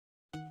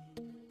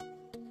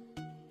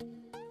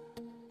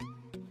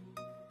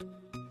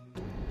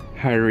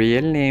Her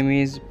real name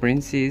is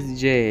Princess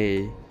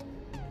J.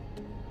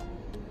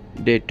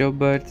 Date of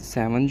birth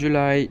 7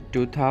 July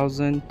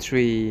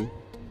 2003.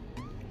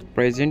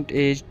 Present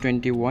age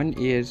 21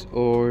 years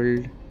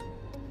old.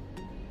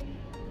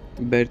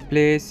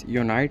 Birthplace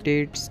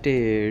United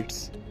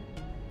States.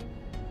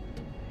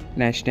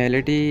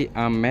 Nationality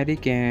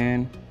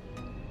American.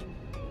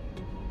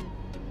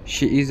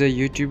 She is a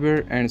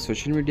YouTuber and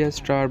social media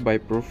star by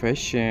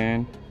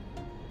profession.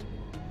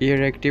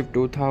 Year active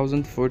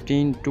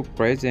 2014 to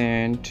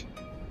present.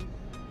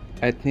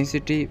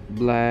 Ethnicity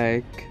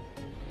Black.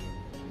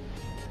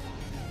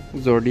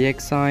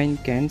 Zodiac sign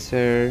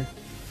Cancer.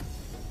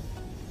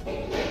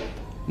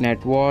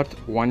 Net worth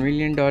 $1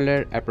 million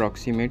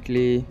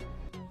approximately.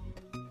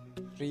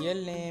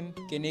 Real name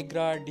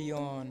Kinigra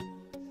Dion.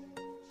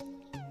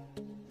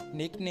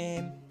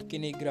 Nickname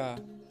Kinigra.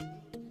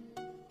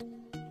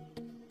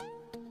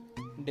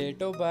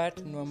 Date of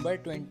birth November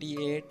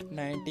 28,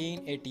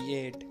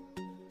 1988.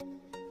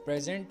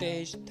 Present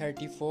age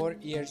 34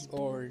 years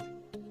old.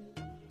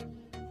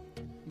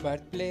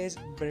 Birthplace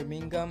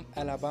Birmingham,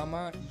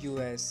 Alabama,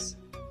 US.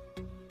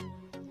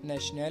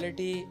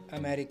 Nationality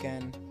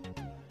American.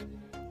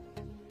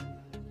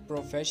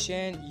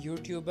 Profession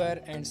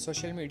YouTuber and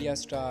social media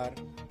star.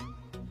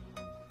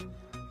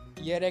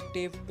 Year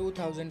active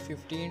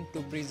 2015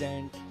 to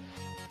present.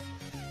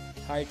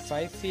 Height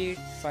 5 feet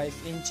 5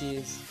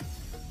 inches.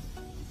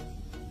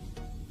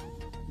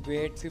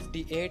 Weight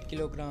 58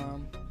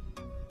 kg.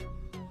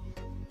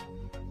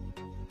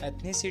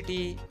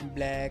 Ethnicity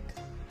Black.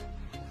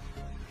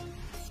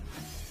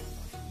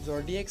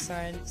 Zodiac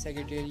sign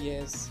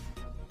Sagittarius.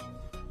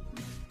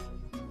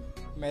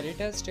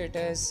 Marital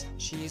status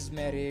she is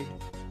married.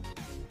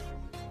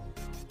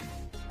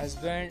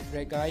 Husband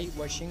Regai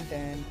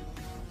Washington.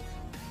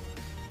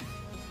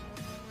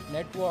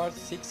 Net worth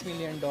 $6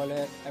 million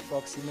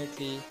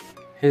approximately.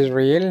 His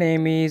real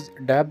name is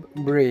Dub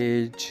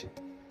Bridge.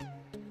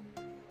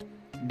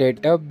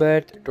 Date of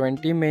birth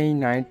 20 May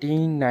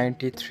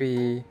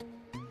 1993.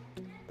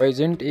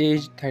 Present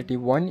age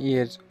 31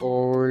 years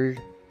old.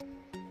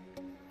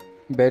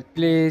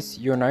 Birthplace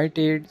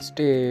United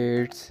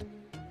States.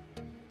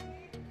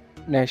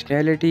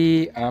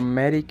 Nationality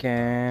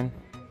American.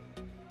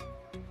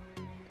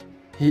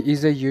 He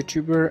is a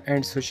YouTuber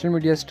and social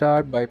media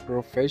star by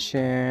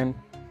profession.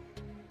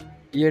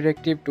 Year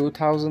active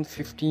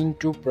 2015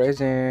 to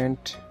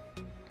present.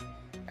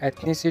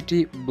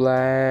 Ethnicity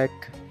Black.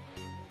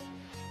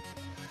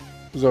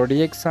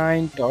 Zodiac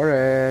sign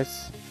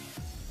Taurus.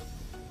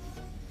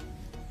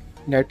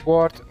 Net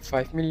worth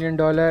 $5 million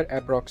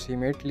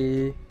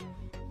approximately.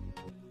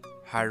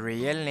 Her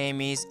real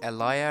name is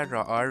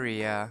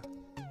Alaiya.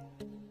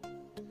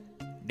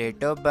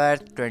 Date of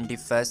birth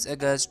 21st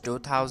August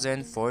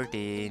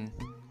 2014.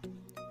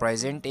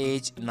 Present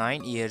age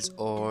 9 years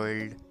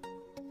old.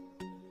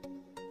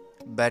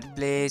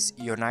 Birthplace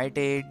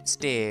United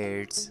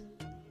States.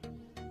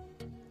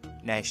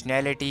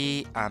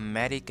 Nationality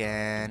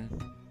American.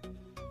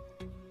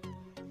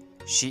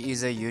 She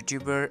is a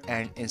YouTuber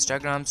and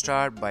Instagram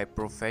star by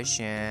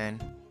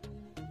profession.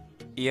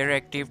 Year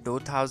active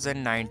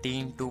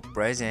 2019 to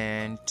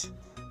present.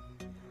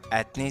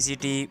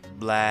 Ethnicity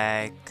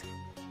Black.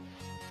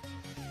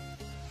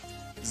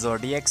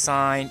 Zodiac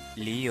sign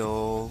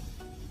Leo.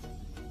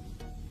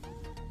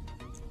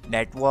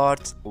 Net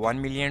worth $1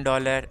 million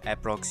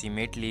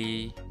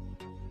approximately.